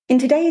In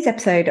today's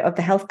episode of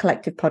the Health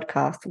Collective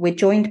podcast, we're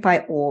joined by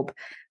Aub,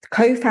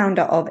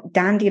 co-founder of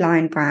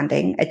Dandelion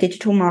Branding, a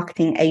digital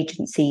marketing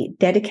agency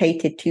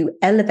dedicated to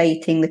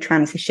elevating the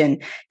transition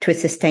to a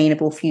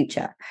sustainable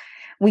future.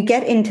 We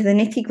get into the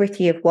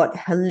nitty-gritty of what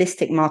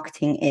holistic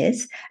marketing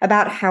is,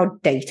 about how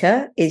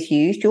data is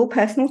used, your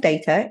personal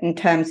data, in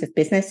terms of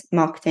business,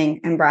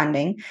 marketing, and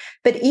branding,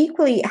 but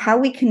equally how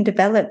we can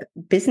develop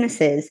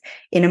businesses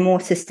in a more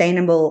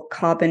sustainable,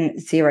 carbon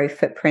zero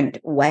footprint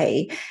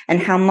way,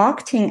 and how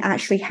marketing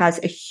actually has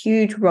a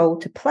huge role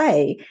to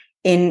play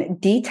in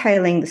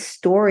detailing the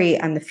story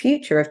and the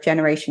future of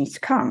generations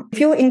to come. If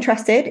you're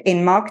interested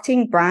in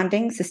marketing,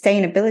 branding,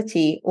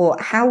 sustainability, or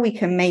how we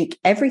can make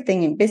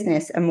everything in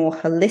business a more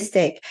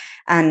holistic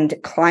and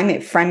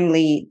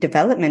climate-friendly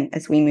development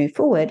as we move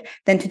forward,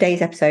 then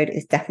today's episode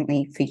is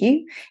definitely for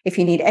you. If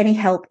you need any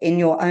help in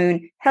your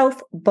own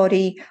health,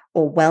 body,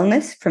 or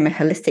wellness from a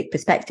holistic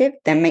perspective,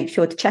 then make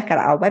sure to check out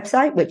our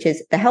website, which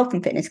is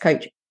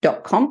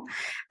thehealthandfitnesscoach.com,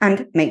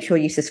 and make sure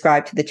you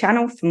subscribe to the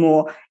channel for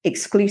more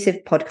exclusive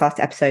podcast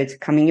episodes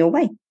coming your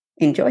way.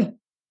 Enjoy.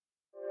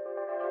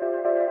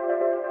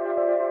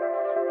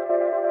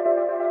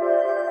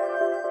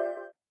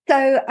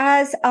 So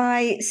as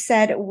I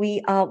said,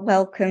 we are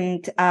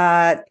welcomed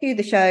to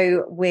the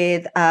show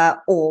with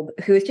Aub,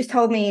 who has just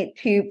told me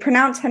to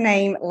pronounce her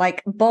name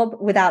like Bob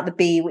without the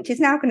B, which is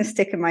now going to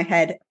stick in my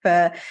head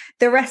for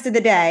the rest of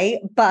the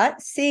day.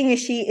 But seeing as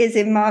she is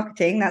in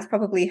marketing, that's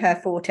probably her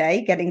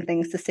forte, getting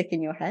things to stick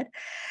in your head.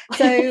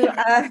 So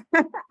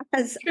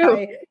as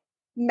I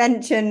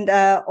mentioned,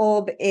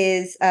 Aub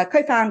is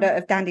co-founder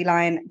of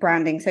Dandelion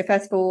Branding. So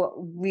first of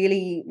all,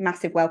 really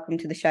massive welcome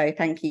to the show.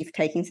 Thank you for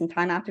taking some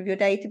time out of your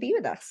day to be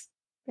with us.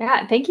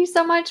 Yeah, thank you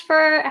so much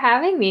for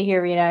having me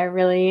here, Rita. I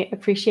really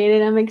appreciate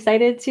it. I'm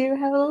excited to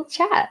have a little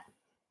chat.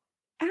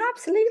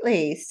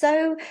 Absolutely.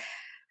 So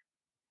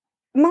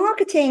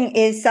marketing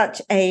is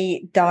such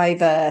a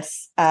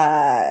diverse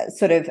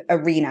sort of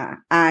arena,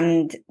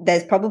 and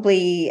there's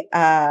probably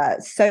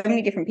so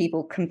many different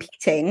people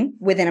competing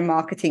within a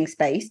marketing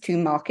space to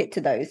market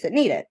to those that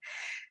need it.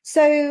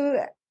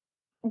 So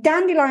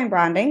Dandelion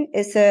Branding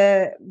is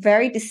a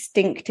very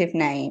distinctive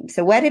name.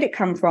 So where did it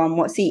come from?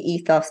 What's the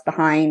ethos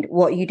behind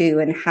what you do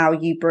and how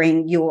you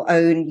bring your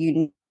own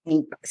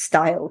unique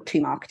style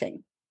to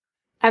marketing?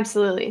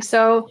 Absolutely.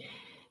 So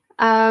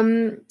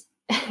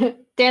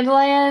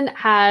Dandelion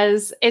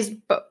is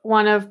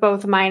one of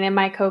both mine and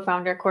my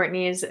co-founder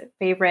Courtney's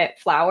favorite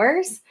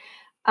flowers.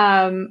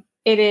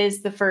 It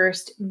is the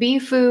first bee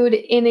food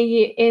in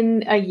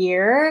a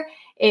year.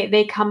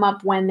 They come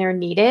up when they're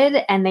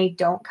needed, and they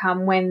don't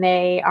come when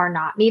they are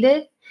not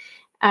needed.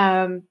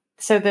 And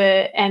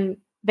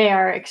they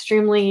are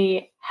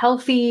extremely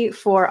healthy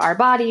for our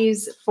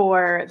bodies,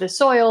 for the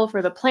soil,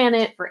 for the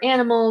planet, for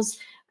animals.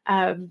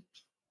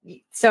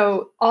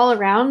 So all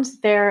around,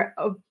 they're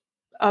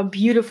a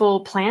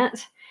beautiful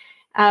plant.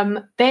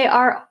 They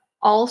are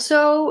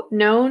also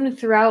known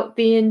throughout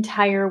the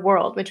entire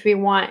world, which we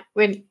want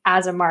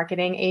as a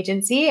marketing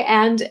agency,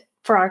 and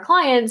for our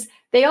clients,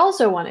 they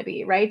also want to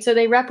be, right? So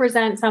they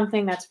represent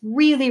something that's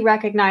really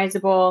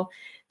recognizable.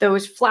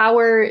 Those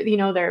flower,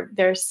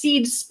 their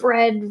seeds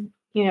spread,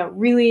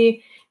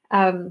 really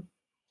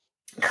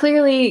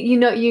clearly.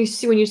 You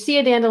see when you see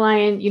a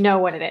dandelion, you know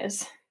what it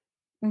is,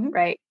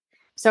 right?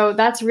 So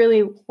that's really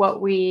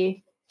what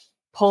we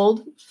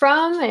pulled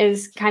from,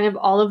 is kind of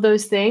all of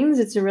those things.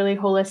 It's a really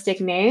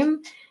holistic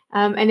name,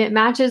 and it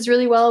matches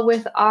really well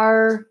with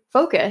our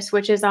focus,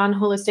 which is on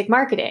holistic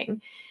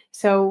marketing.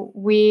 So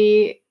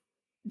we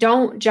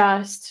don't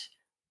just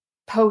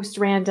post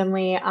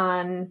randomly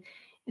on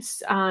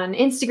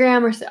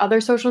Instagram or other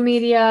social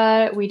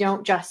media. We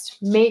don't just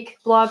make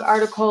blog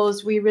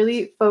articles. We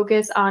really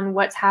focus on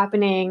what's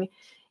happening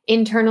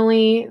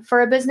internally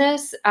for a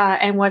business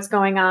and what's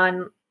going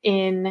on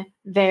in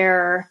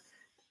their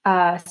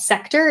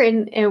sector.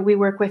 And we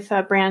work with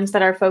brands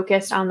that are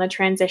focused on the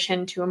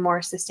transition to a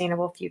more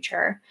sustainable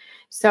future.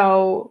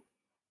 So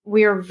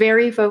we are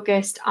very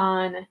focused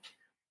on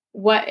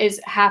what is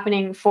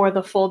happening for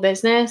the full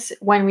business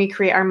when we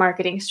create our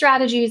marketing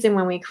strategies and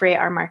when we create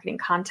our marketing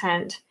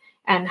content,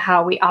 and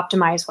how we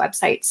optimize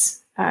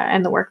websites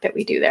and the work that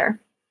we do there.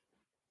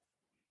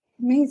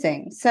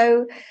 Amazing.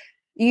 So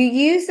you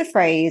use the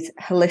phrase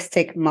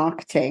holistic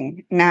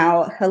marketing.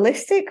 Now,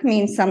 holistic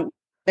means something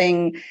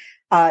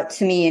to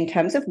me in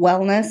terms of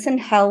wellness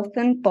and health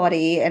and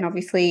body, and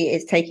obviously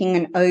it's taking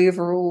an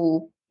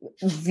overall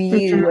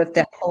view of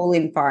the whole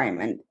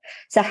environment.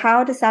 So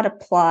how does that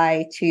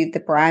apply to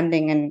the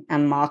branding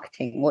and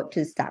marketing? What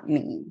does that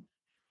mean?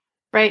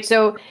 Right.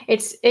 So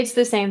it's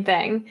the same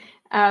thing.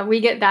 We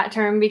get that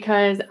term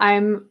because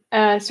I'm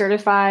a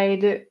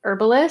certified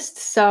herbalist.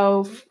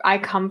 So I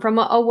come from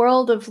a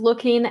world of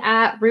looking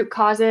at root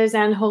causes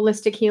and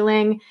holistic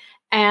healing,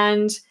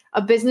 and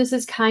a business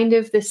is kind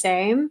of the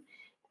same.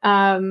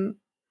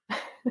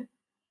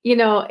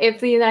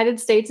 If the United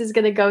States is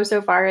going to go so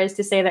far as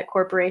to say that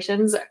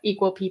corporations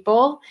equal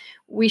people,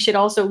 we should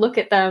also look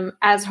at them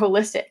as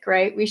holistic,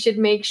 right? We should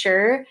make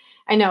sure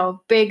I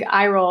know, big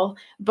eye roll,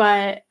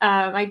 but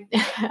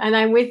and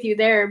I'm with you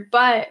there.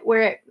 But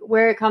where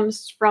it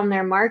comes from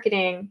their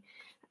marketing,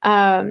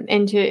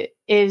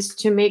 is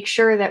to make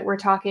sure that we're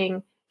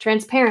talking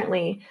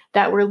transparently,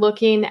 that we're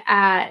looking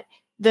at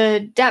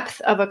the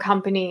depth of a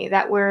company,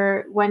 that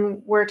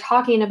when we're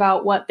talking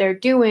about what they're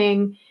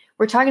doing,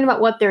 we're talking about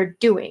what they're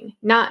doing,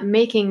 not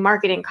making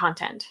marketing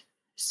content.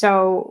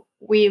 So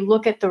we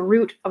look at the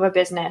root of a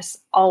business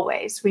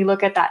always. We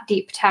look at that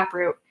deep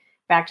taproot,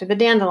 back to the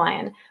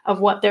dandelion, of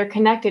what they're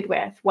connected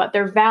with, what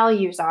their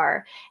values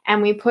are.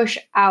 And we push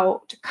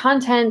out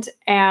content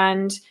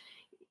and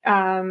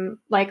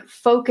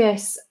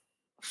focus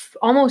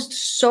almost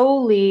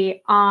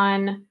solely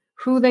on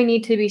who they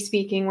need to be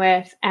speaking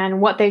with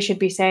and what they should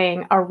be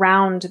saying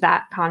around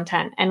that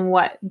content and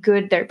what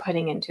good they're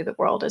putting into the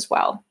world as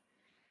well.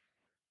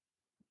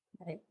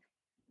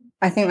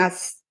 I think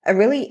that's a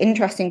really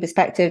interesting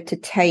perspective to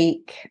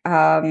take,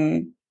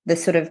 the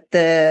sort of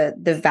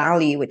the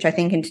value, which I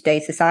think in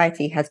today's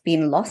society has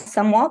been lost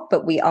somewhat,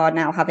 but we are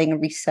now having a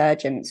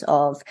resurgence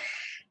of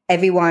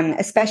everyone,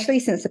 especially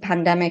since the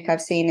pandemic,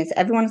 I've seen is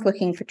everyone's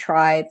looking for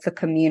tribe, for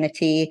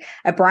community.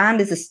 A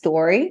brand is a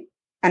story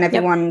and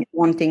everyone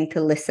wanting to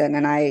listen.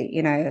 And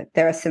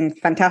there are some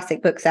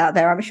fantastic books out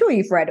there. I'm sure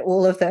you've read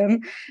all of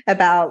them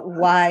about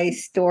why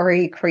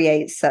story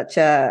creates such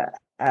a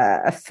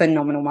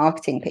phenomenal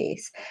marketing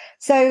piece.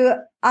 So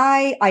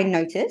I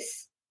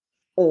notice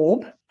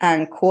Aub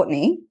and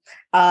Courtney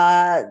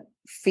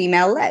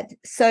female-led.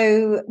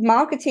 So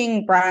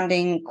marketing,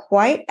 branding,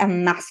 quite a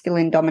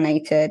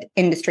masculine-dominated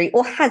industry,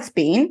 or has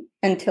been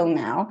until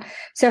now.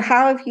 So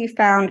how have you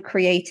found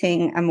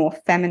creating a more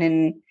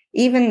feminine,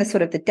 even the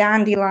sort of the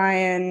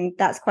dandelion,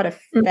 that's quite a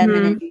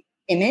feminine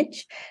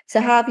image.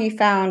 So how have you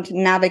found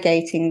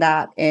navigating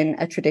that in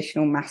a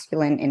traditional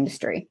masculine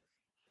industry?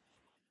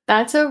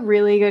 That's a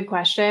really good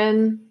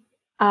question.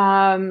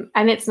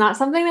 And it's not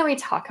something that we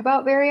talk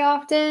about very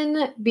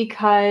often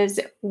because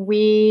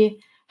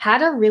we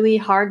had a really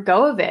hard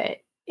go of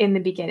it in the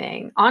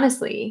beginning,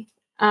 honestly.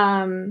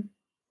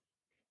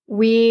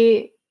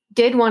 We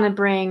did want to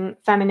bring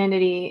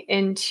femininity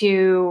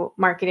into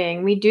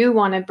marketing. We do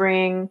want to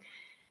bring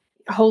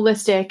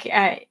holistic,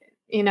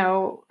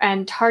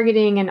 and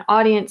targeting and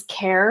audience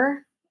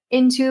care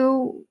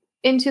into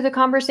the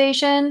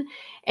conversation.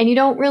 And you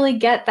don't really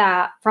get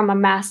that from a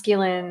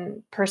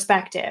masculine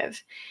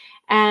perspective.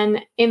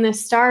 And in the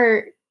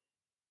start,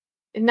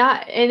 and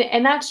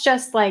that's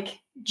just like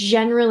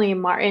generally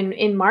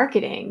in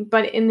marketing,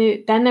 but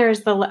then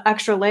there's the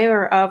extra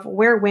layer of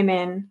we're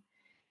women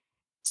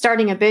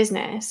starting a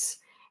business.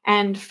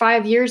 And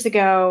 5 years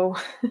ago,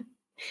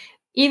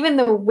 even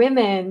the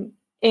women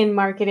in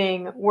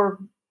marketing were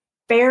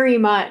very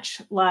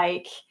much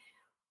like,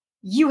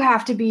 you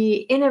have to be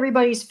in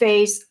everybody's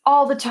face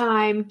all the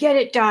time, get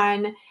it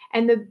done.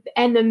 And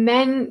the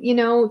men,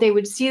 they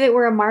would see that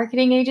we're a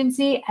marketing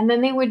agency and then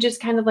they would just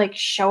kind of like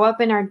show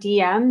up in our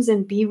DMs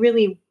and be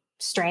really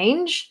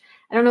strange.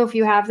 I don't know if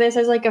you have this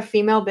as like a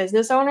female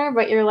business owner,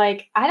 but you're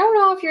like, I don't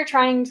know if you're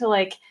trying to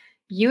like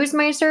use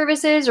my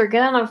services or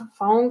get on a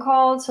phone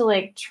call to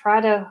like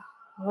try to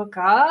hook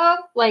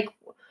up. Like,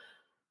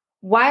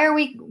 why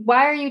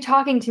are you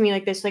talking to me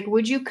like this? Like,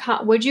 would you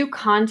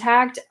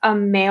contact a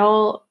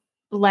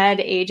male-led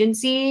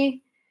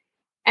agency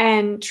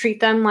and treat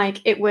them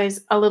like it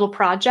was a little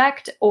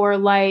project, or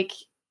like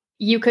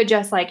you could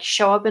just like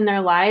show up in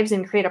their lives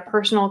and create a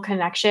personal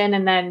connection?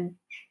 And then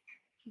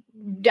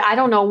I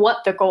don't know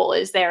what the goal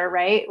is there,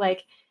 right?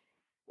 Like,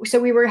 so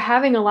we were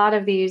having a lot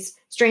of these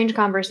strange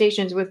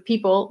conversations with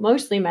people,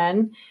 mostly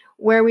men,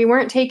 where we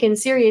weren't taken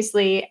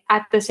seriously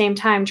at the same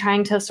time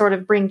trying to sort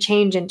of bring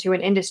change into an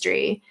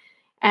industry.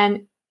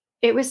 And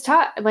it was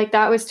tough. Like,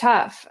 that was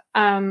tough.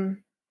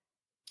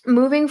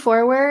 Moving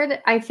forward,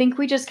 I think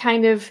we just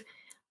kind of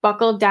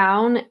buckled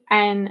down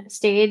and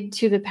stayed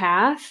to the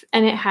path,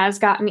 and it has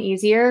gotten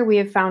easier. We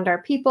have found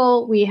our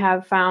people. We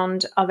have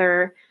found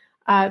other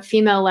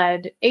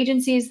female-led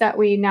agencies that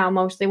we now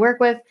mostly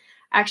work with.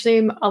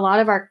 Actually, a lot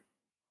of our,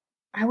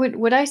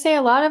 would I say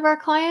a lot of our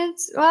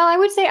clients? Well, I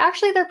would say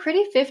actually they're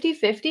pretty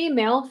 50-50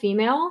 male,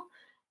 female.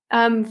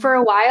 For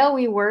a while,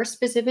 we were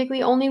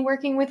specifically only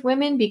working with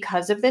women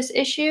because of this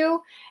issue.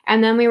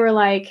 And then we were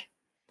like,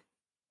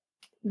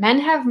 men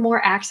have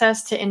more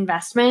access to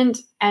investment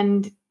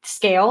and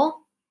scale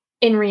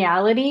in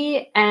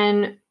reality.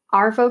 And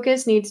our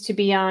focus needs to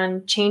be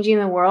on changing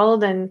the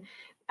world and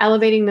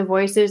elevating the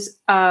voices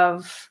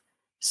of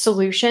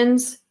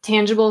solutions,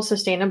 tangible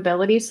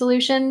sustainability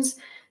solutions.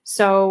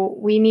 So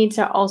we need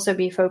to also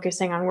be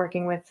focusing on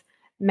working with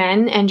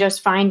men and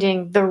just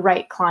finding the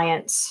right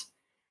clients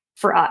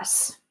for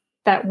us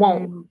that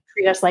won't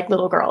treat us like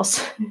little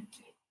girls.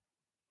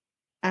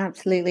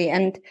 Absolutely.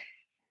 And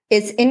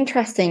it's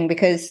interesting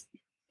because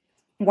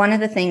one of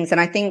the things, and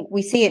I think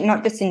we see it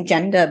not just in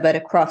gender, but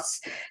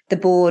across the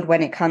board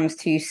when it comes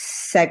to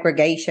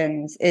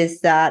segregations,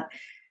 is that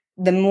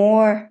the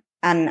more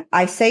and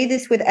I say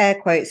this with air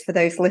quotes for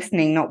those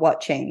listening, not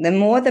watching, the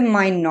more the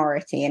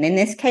minority, and in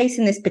this case,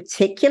 in this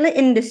particular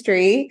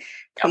industry,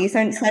 please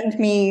don't send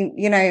me,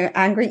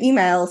 angry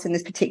emails. In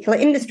this particular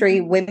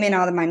industry, women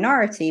are the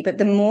minority, but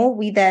the more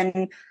we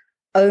then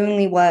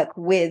only work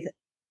with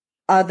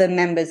other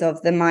members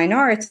of the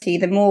minority,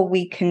 the more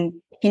we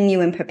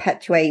continue and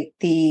perpetuate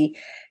the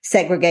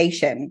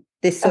segregation,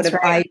 this sort of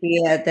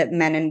idea that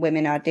men and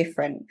women are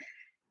different.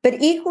 But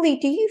equally,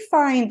 do you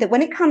find that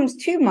when it comes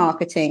to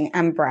marketing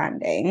and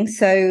branding,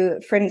 so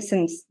for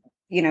instance,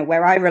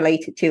 where I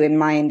relate it to in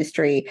my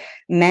industry,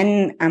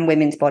 men and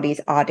women's bodies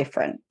are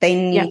different. They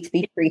need to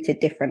be treated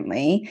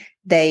differently.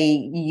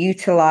 They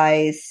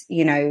utilize,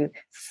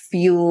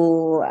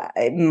 fuel,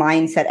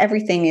 mindset,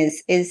 everything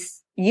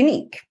is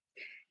unique.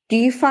 Do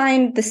you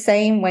find the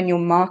same when you're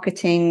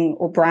marketing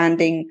or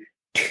branding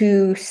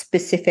to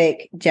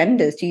specific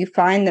genders? Do you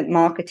find that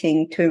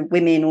marketing to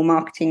women or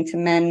marketing to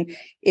men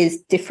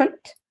is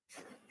different?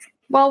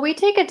 Well, we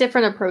take a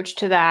different approach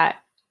to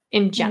that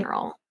in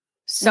general.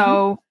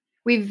 So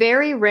we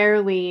very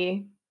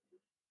rarely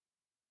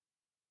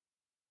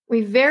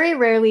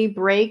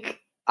break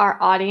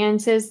our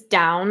audiences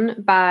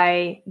down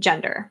by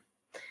gender.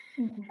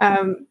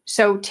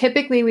 So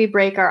typically we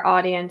break our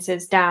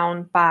audiences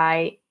down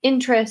by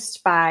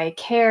interest, by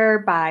care,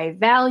 by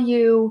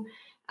value.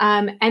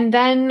 And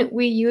then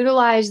we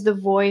utilize the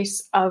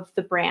voice of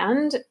the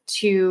brand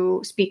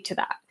to speak to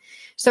that.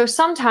 So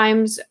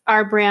sometimes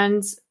our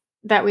brands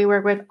that we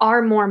work with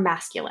are more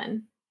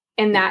masculine.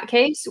 In that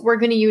case, we're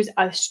going to use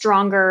a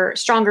stronger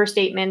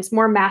statements,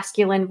 more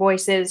masculine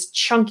voices,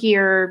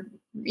 chunkier,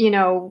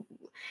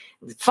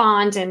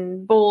 font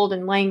and bold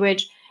and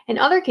language. In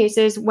other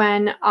cases,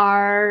 when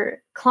our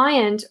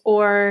client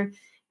or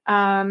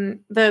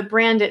the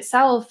brand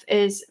itself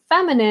is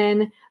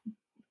feminine,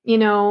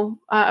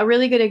 a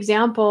really good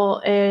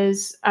example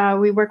is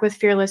we work with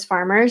Fearless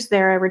Farmers.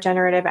 They're a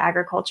regenerative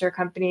agriculture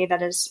company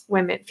that is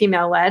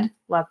female-led.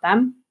 Love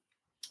them.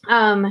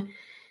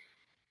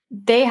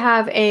 They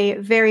have a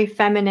very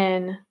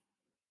feminine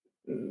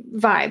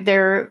vibe.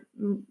 They're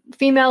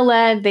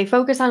female-led. They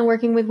focus on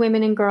working with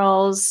women and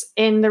girls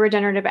in the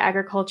regenerative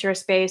agriculture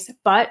space,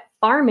 but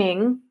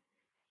farming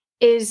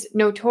is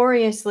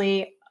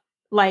notoriously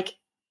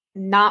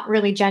not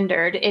really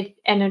gendered.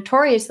 And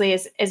notoriously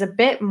is a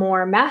bit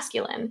more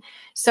masculine.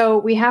 So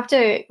we have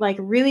to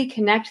really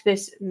connect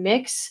this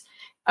mix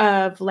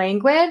of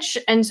language.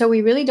 And so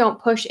we really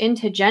don't push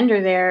into gender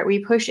there.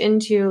 We push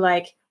into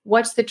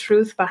what's the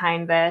truth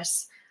behind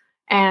this?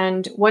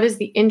 And what is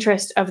the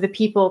interest of the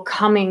people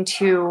coming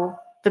to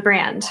the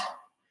brand?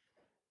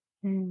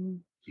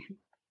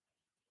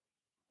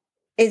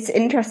 It's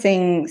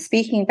interesting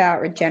speaking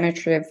about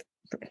regenerative.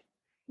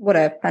 What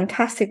a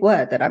fantastic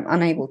word that I'm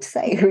unable to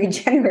say.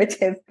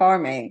 Regenerative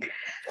farming.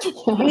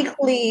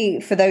 Equally,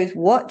 for those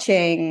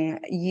watching,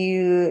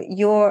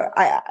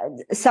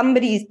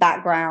 somebody's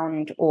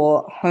background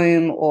or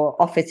home or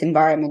office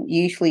environment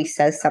usually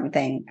says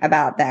something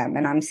about them.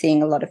 And I'm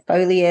seeing a lot of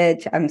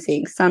foliage. I'm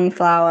seeing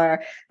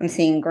sunflower. I'm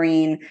seeing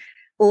green.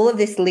 All of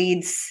this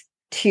leads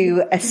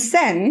to a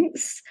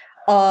sense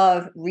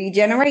of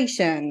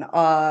regeneration,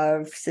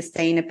 of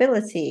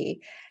sustainability.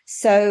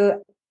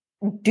 So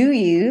do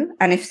you,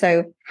 and if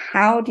so,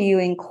 how do you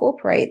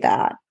incorporate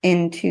that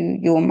into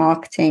your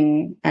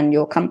marketing and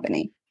your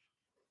company?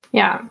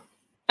 Yeah.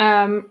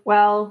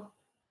 Well,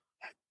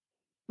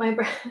 my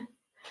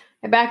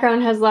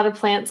background has a lot of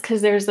plants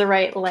because there's the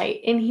right light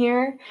in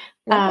here.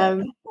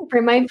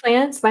 For my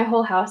plants, my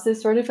whole house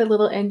is sort of a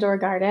little indoor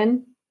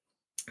garden.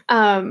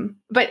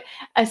 But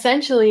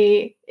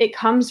essentially it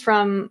comes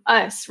from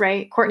us,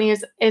 right? Courtney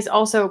is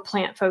also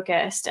plant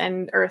focused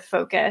and earth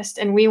focused,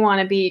 and we want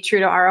to be true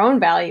to our own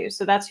values.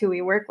 So that's who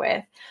we work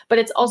with, but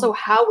it's also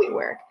how we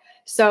work.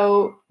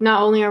 So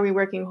not only are we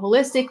working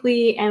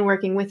holistically and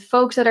working with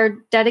folks that are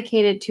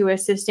dedicated to a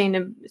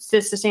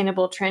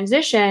sustainable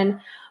transition,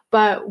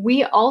 but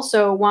we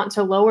also want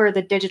to lower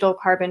the digital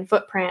carbon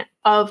footprint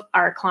of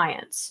our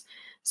clients.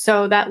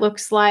 So that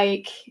looks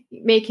like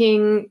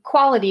making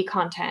quality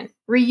content,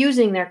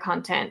 reusing their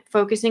content,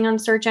 focusing on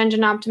search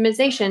engine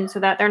optimization so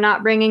that they're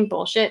not bringing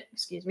bullshit,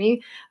 they're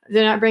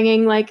not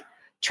bringing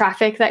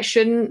traffic that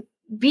shouldn't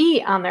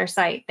be on their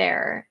site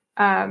there.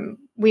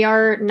 We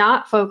are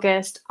not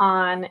focused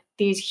on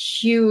these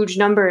huge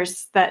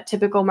numbers that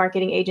typical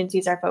marketing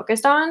agencies are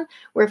focused on.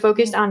 We're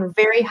focused on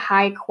very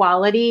high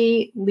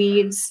quality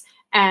leads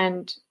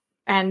and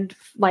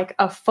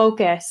a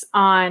focus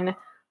on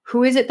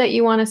who is it that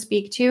you want to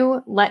speak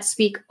to? Let's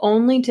speak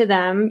only to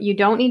them. You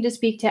don't need to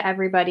speak to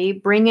everybody.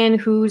 Bring in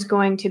who's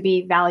going to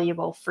be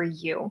valuable for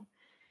you.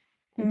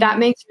 That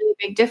makes a really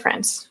big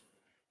difference.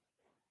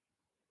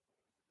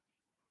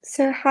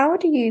 So how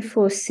do you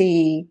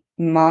foresee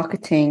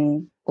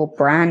marketing or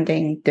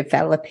branding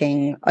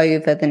developing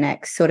over the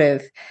next sort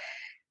of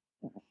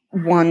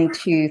 1,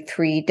 2,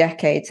 3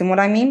 decades. And what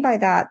I mean by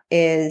that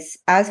is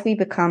as we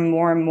become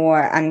more and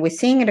more, and we're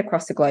seeing it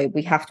across the globe,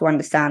 we have to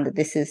understand that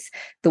this is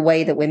the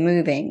way that we're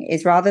moving,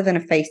 is rather than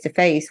a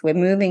face-to-face, we're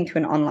moving to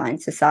an online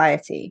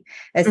society.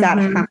 As that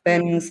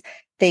happens,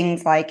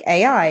 things like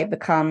AI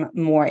become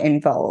more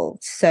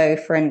involved. So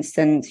for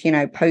instance,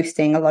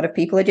 posting, a lot of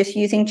people are just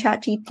using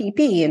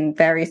ChatGPT and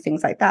various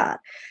things like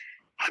that.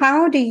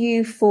 How do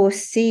you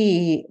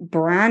foresee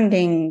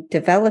branding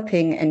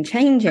developing and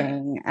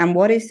changing? And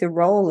what is the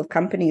role of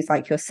companies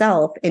like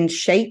yourself in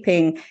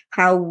shaping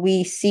how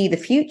we see the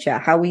future,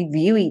 how we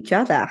view each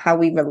other, how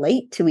we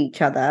relate to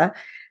each other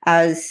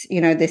as,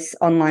 this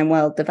online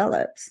world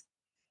develops?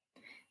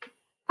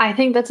 I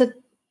think that's a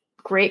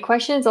great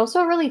question. It's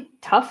also a really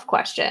tough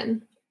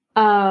question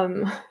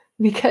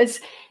because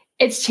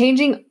it's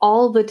changing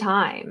all the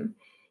time,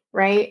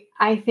 right?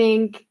 I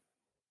think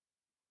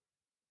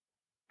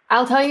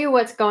I'll tell you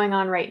what's going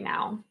on right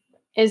now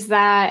is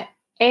that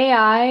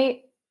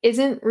AI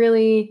isn't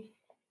really,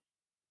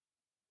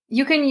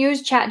 you can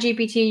use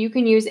ChatGPT, you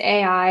can use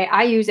AI.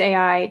 I use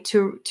AI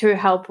to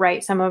help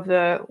write some of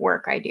the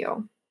work I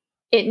do.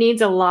 It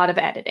needs a lot of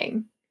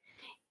editing.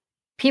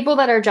 People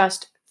that are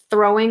just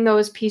throwing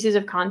those pieces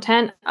of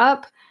content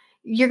up,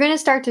 you're going to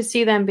start to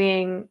see them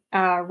being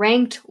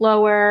ranked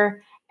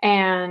lower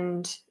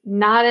and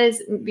not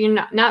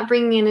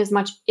bringing in as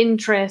much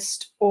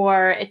interest,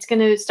 or it's going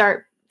to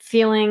start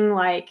feeling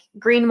like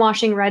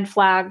greenwashing red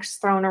flags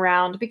thrown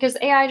around because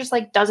AI just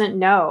doesn't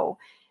know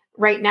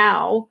right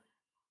now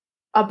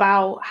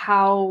about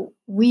how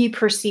we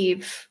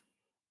perceive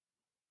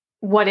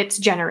what it's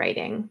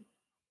generating.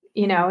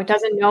 It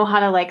doesn't know how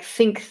to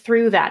think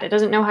through that. It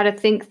doesn't know how to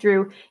think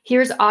through,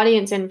 here's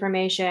audience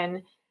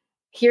information,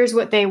 here's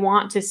what they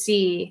want to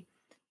see,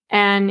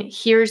 and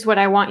here's what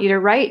I want you to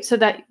write so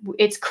that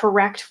it's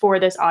correct for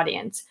this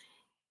audience.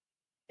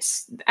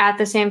 At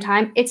the same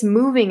time, it's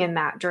moving in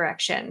that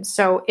direction.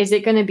 So is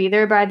it going to be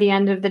there by the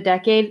end of the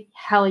decade?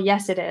 Hell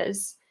yes, it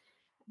is.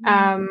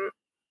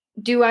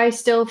 Do I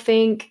still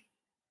think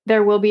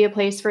there will be a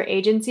place for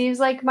agencies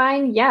like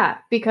mine? Yeah,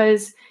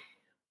 because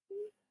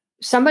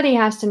somebody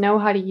has to know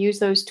how to use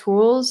those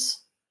tools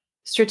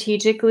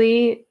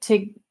strategically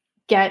to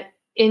get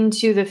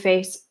into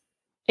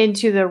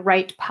the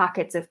right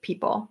pockets of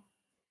people.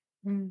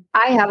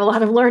 I have a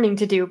lot of learning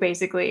to do,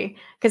 basically,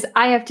 because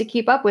I have to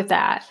keep up with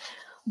that.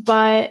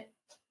 But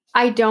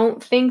I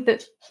don't think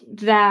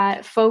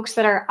that folks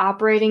that are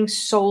operating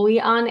solely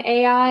on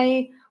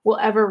AI will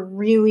ever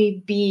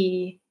really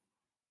be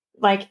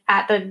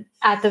at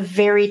the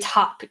very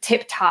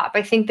tip top.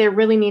 I think there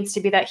really needs to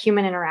be that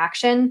human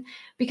interaction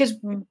because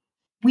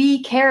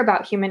we care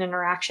about human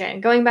interaction.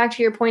 Going back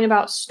to your point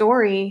about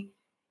story,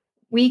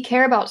 we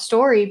care about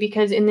story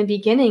because in the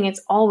beginning,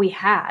 it's all we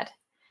had.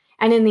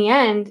 And in the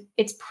end,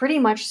 it's pretty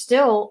much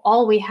still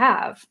all we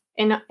have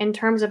in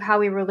terms of how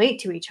we relate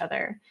to each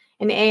other.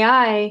 And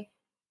AI,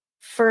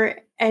 for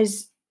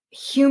as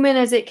human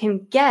as it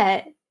can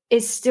get,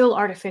 is still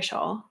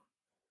artificial.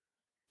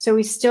 So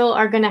we still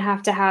are going to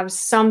have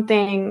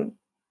something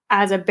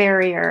as a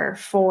barrier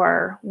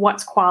for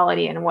what's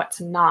quality and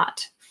what's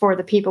not for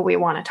the people we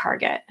want to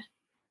target.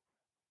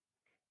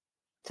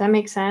 Does that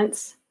make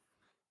sense?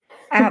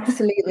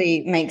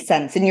 Absolutely makes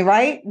sense. And you're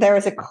right, there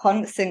is a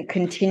constant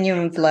continuum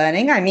of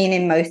learning. I mean,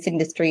 in most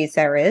industries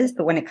there is,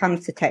 but when it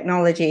comes to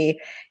technology,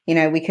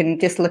 we can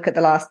just look at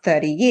the last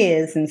 30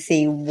 years and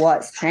see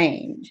what's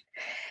changed.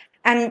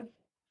 And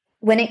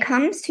when it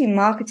comes to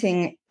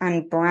marketing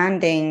and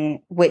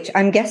branding, which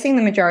I'm guessing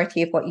the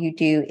majority of what you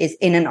do is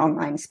in an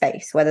online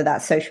space, whether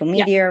that's social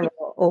media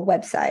or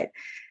website.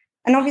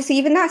 And obviously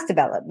even that's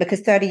developed because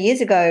 30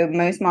 years ago,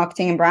 most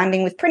marketing and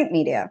branding was print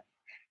media.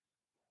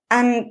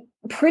 And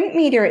print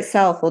media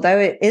itself, although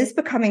it is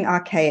becoming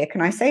archaic,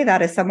 and I say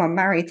that as someone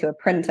married to a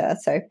printer,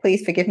 so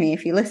please forgive me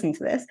if you listen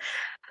to this.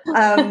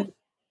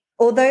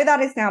 Although that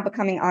is now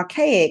becoming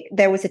archaic,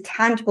 there was a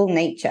tangible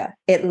nature.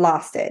 It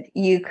lasted.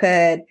 You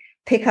could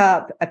pick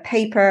up a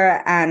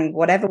paper and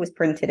whatever was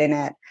printed in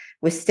it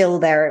was still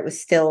there. It was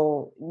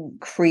still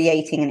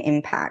creating an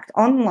impact.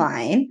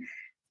 Online,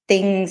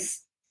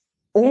 things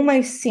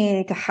almost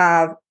seem to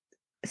have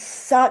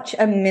such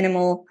a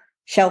minimal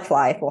shelf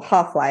life or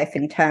half-life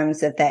in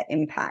terms of their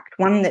impact.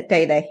 One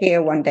day they're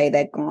here, one day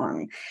they're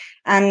gone.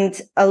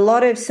 And a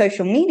lot of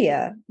social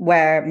media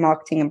where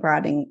marketing and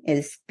branding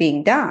is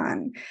being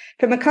done,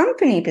 from a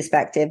company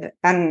perspective,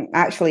 and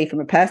actually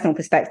from a personal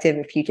perspective,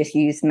 if you just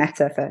use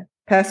Meta for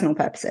personal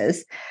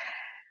purposes,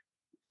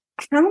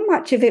 how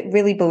much of it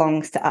really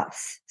belongs to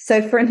us?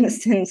 So for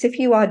instance, if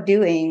you are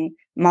doing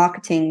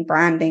marketing,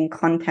 branding,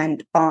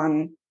 content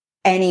on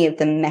any of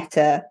the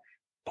Meta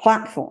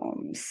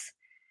platforms,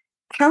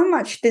 how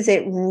much does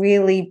it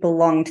really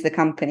belong to the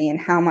company and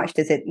how much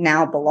does it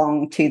now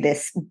belong to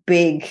this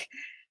big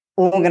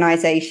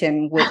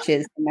organization, which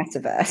is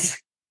the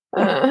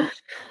metaverse?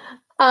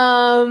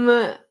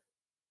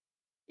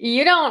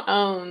 You don't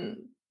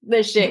own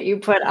the shit you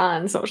put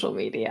on social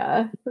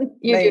media.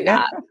 You do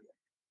not.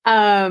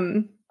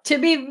 To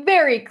be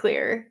very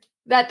clear,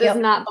 that does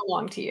not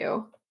belong to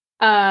you.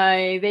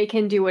 They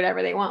can do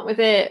whatever they want with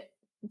it.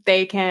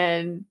 They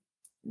can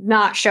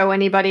not show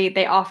anybody.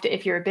 They often,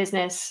 if you're a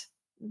business,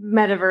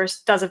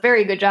 Metaverse does a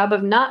very good job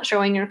of not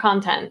showing your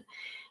content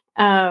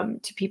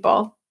to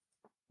people.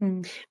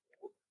 Mm.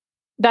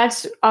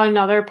 That's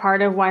another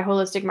part of why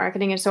holistic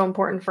marketing is so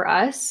important for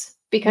us,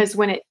 because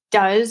when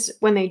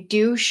they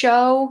do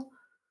show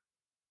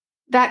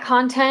that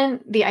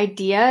content, the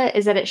idea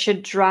is that it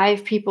should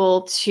drive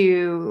people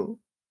to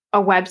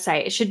a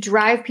website. It should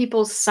drive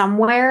people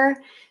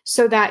somewhere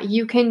so that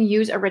you can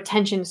use a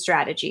retention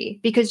strategy,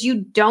 because you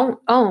don't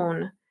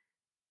own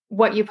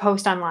what you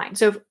post online.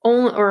 So if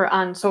only, or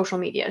on social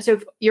media. So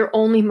if your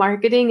only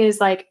marketing is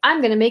like,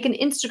 I'm going to make an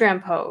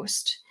Instagram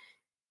post,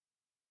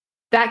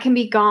 that can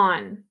be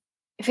gone.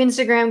 If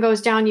Instagram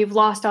goes down, you've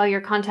lost all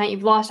your content,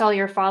 you've lost all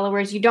your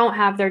followers, you don't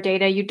have their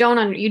data, you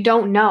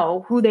don't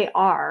know who they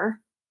are.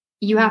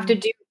 You have to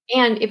do,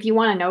 and if you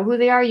want to know who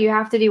they are, you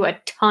have to do a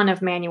ton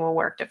of manual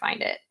work to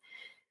find it.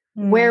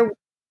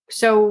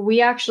 So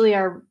we actually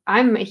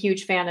I'm a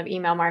huge fan of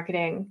email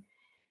marketing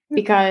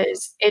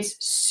because it's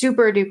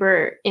super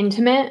duper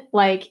intimate.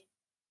 Like,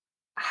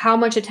 how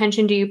much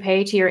attention do you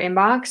pay to your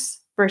inbox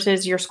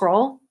versus your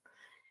scroll?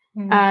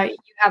 You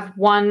have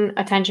one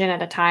attention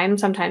at a time.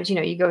 Sometimes,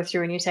 you go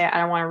through and you say, I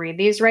don't want to read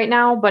these right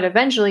now, but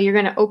eventually you're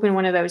going to open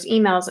one of those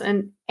emails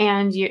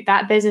and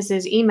that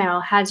business's email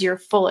has your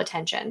full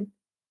attention.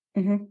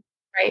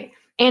 Right.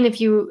 And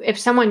if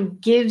someone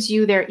gives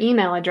you their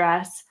email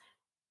address,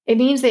 it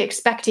means they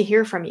expect to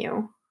hear from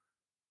you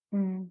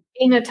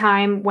in a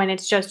time when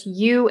it's just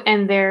you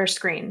and their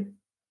screen.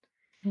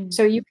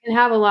 So you can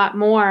have a lot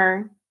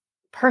more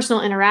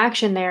personal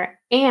interaction there,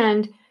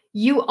 and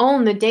you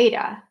own the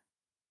data.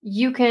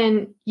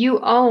 You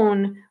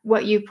own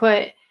what you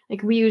put.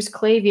 Like, we use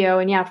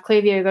Klaviyo, and if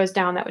Klaviyo goes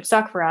down, that would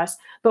suck for us.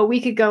 But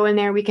we could go in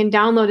there, we can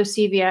download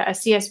a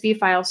CSV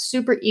file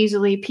super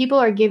easily. People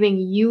are giving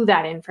you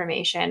that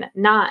information,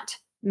 not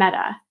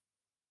Meta,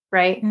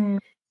 right?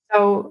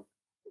 So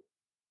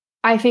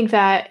I think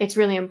that it's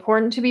really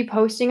important to be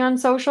posting on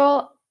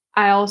social.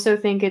 I also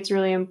think it's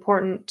really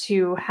important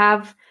to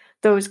have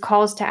those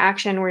calls to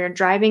action where you're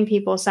driving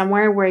people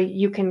somewhere where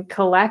you can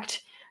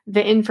collect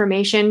the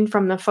information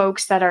from the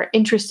folks that are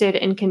interested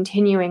in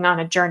continuing on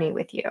a journey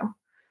with you.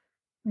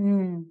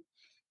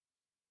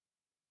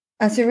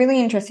 That's a really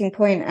interesting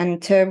point.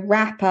 And to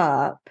wrap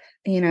up,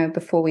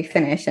 before we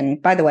finish,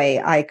 and by the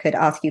way, I could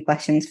ask you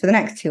questions for the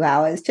next 2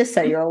 hours, just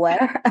so you're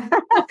aware.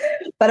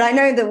 But I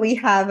know that we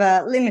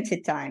have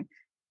limited time.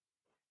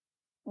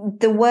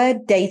 The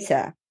word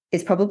data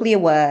is probably a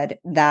word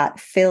that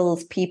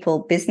fills people,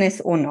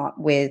 business or not,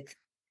 with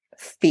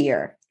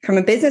fear. From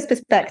a business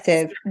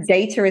perspective,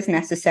 data is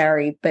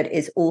necessary, but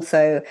is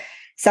also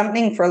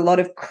something for a lot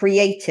of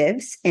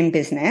creatives in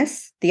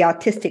business. The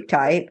artistic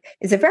type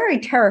is a very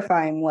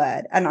terrifying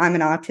word, and I'm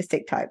an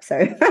artistic type,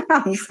 so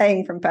I'm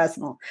saying from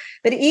personal.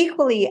 But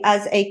equally,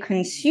 as a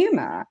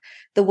consumer,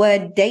 the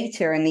word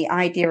data and the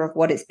idea of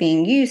what it's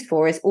being used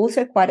for is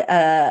also quite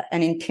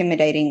an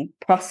intimidating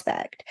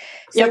prospect.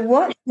 So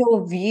what's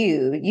your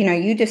view?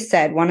 You just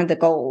said one of the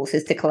goals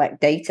is to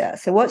collect data.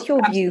 So what's your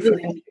view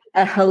from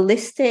a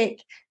holistic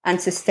and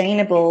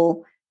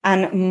sustainable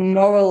and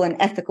moral and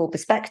ethical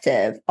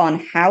perspective on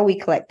how we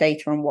collect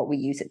data and what we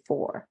use it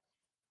for?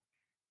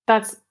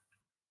 That's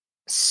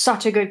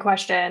such a good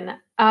question.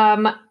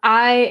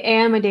 I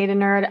am a data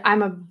nerd.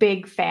 I'm a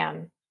big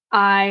fan.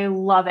 I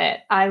love it.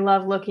 I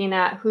love looking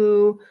at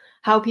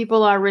how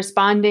people are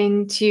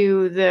responding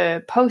to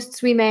the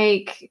posts we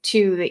make,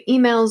 to the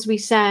emails we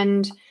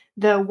send,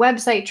 the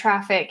website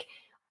traffic.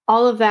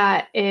 All of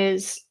that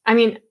is,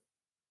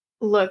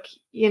 look,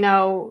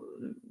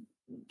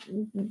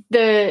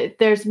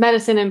 there's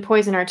medicine and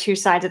poison are two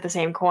sides of the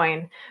same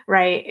coin,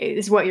 right?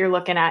 Is what you're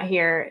looking at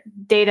here.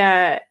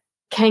 Data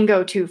can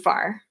go too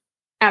far.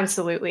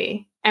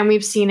 Absolutely. And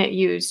we've seen it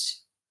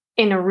used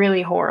in a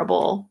really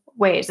horrible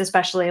ways,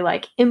 especially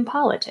like in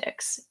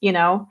politics,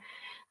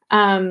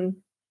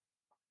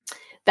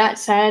 that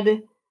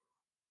said,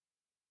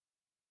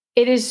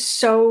 it is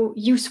so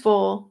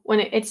useful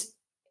when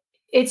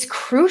it's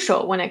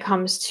crucial when it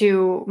comes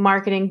to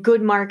marketing,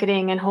 good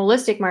marketing and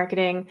holistic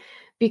marketing,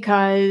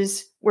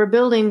 because we're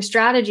building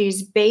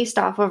strategies based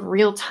off of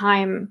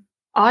real-time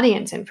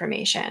audience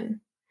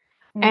information.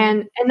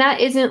 And that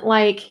isn't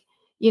like,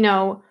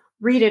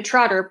 Rita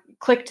Trotter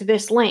clicked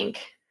this link.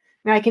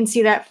 I can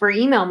see that for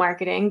email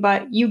marketing,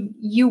 but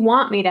you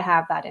want me to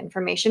have that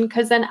information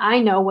because then I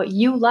know what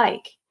you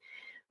like,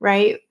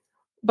 right?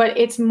 But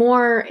it's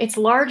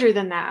larger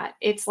than that.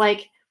 It's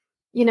like,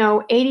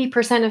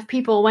 80% of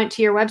people went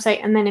to your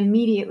website and then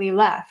immediately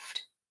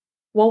left.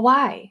 Well,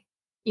 why?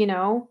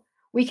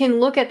 We can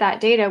look at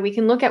that data. We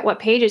can look at what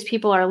pages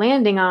people are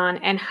landing on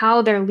and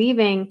how they're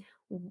leaving,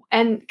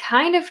 and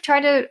kind of try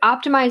to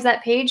optimize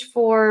that page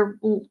for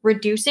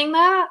reducing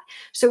that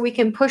so we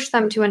can push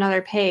them to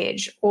another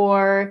page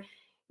or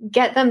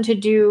get them to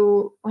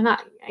you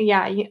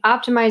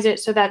optimize it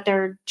so that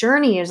their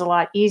journey is a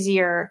lot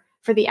easier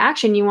for the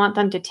action you want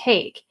them to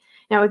take.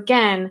 Now,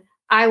 again,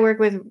 I work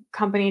with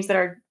companies that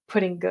are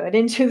putting good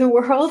into the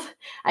world.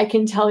 I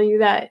can tell you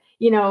that,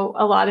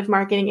 a lot of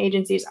marketing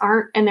agencies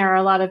aren't, and there are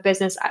a lot of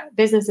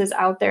businesses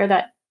out there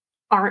that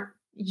aren't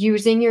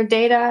using your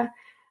data,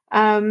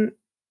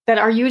 that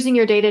are using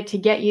your data to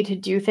get you to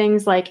do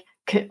things like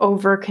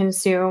over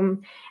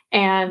consume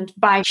and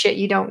buy shit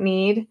you don't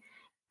need.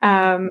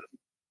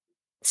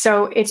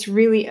 So it's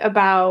really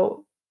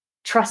about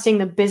trusting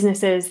the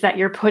businesses that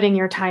you're putting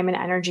your time and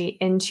energy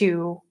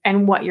into,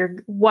 and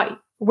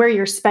where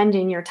you're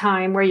spending your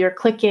time, where you're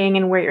clicking,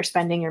 and where you're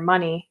spending your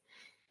money.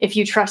 If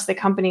you trust the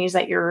companies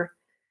that you're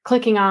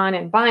clicking on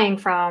and buying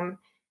from,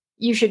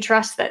 you should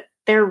trust that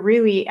they're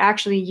really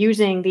actually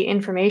using the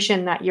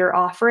information that you're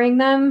offering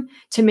them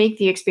to make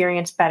the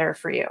experience better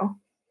for you.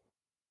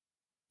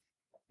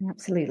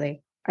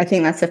 Absolutely. I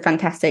think that's a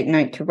fantastic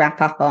note to wrap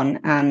up on.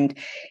 And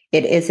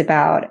it is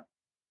about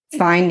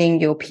finding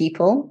your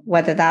people,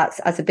 whether that's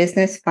as a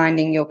business,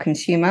 finding your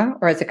consumer,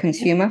 or as a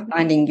consumer,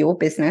 finding your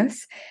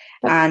business,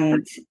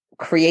 and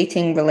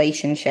creating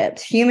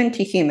relationships, human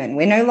to human.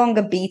 We're no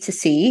longer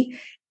B2C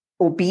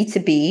or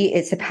B2B.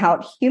 It's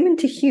about human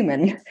to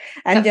human,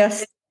 and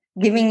just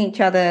giving each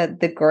other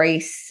the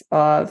grace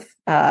of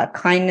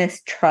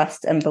kindness,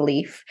 trust, and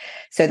belief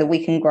so that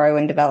we can grow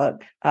and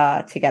develop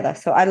together.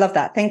 So I love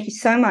that. Thank you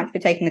so much for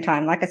taking the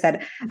time. Like I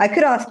said, I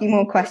could ask you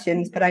more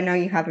questions, but I know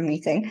you have a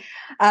meeting.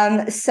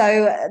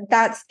 So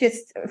that's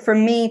just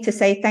from me to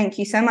say thank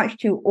you so much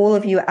to all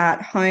of you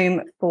at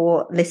home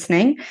for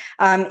listening.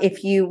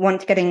 If you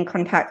want to get in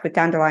contact with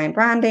Dandelion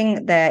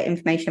Branding, their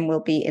information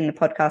will be in the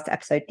podcast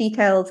episode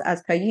details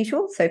as per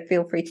usual. So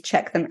feel free to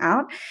check them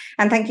out.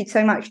 And thank you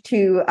so much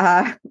to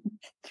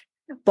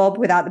Bob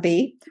without the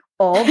B,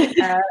 Aub,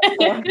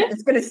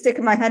 it's going to stick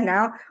in my head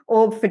now,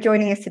 Aub, for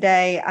joining us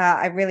today.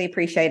 I really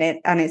appreciate it.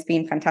 And it's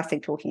been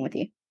fantastic talking with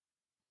you.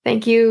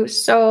 Thank you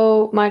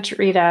so much,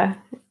 Rita.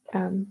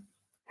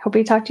 Hope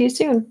we talk to you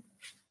soon.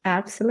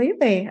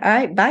 Absolutely. All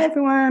right. Bye,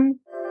 everyone.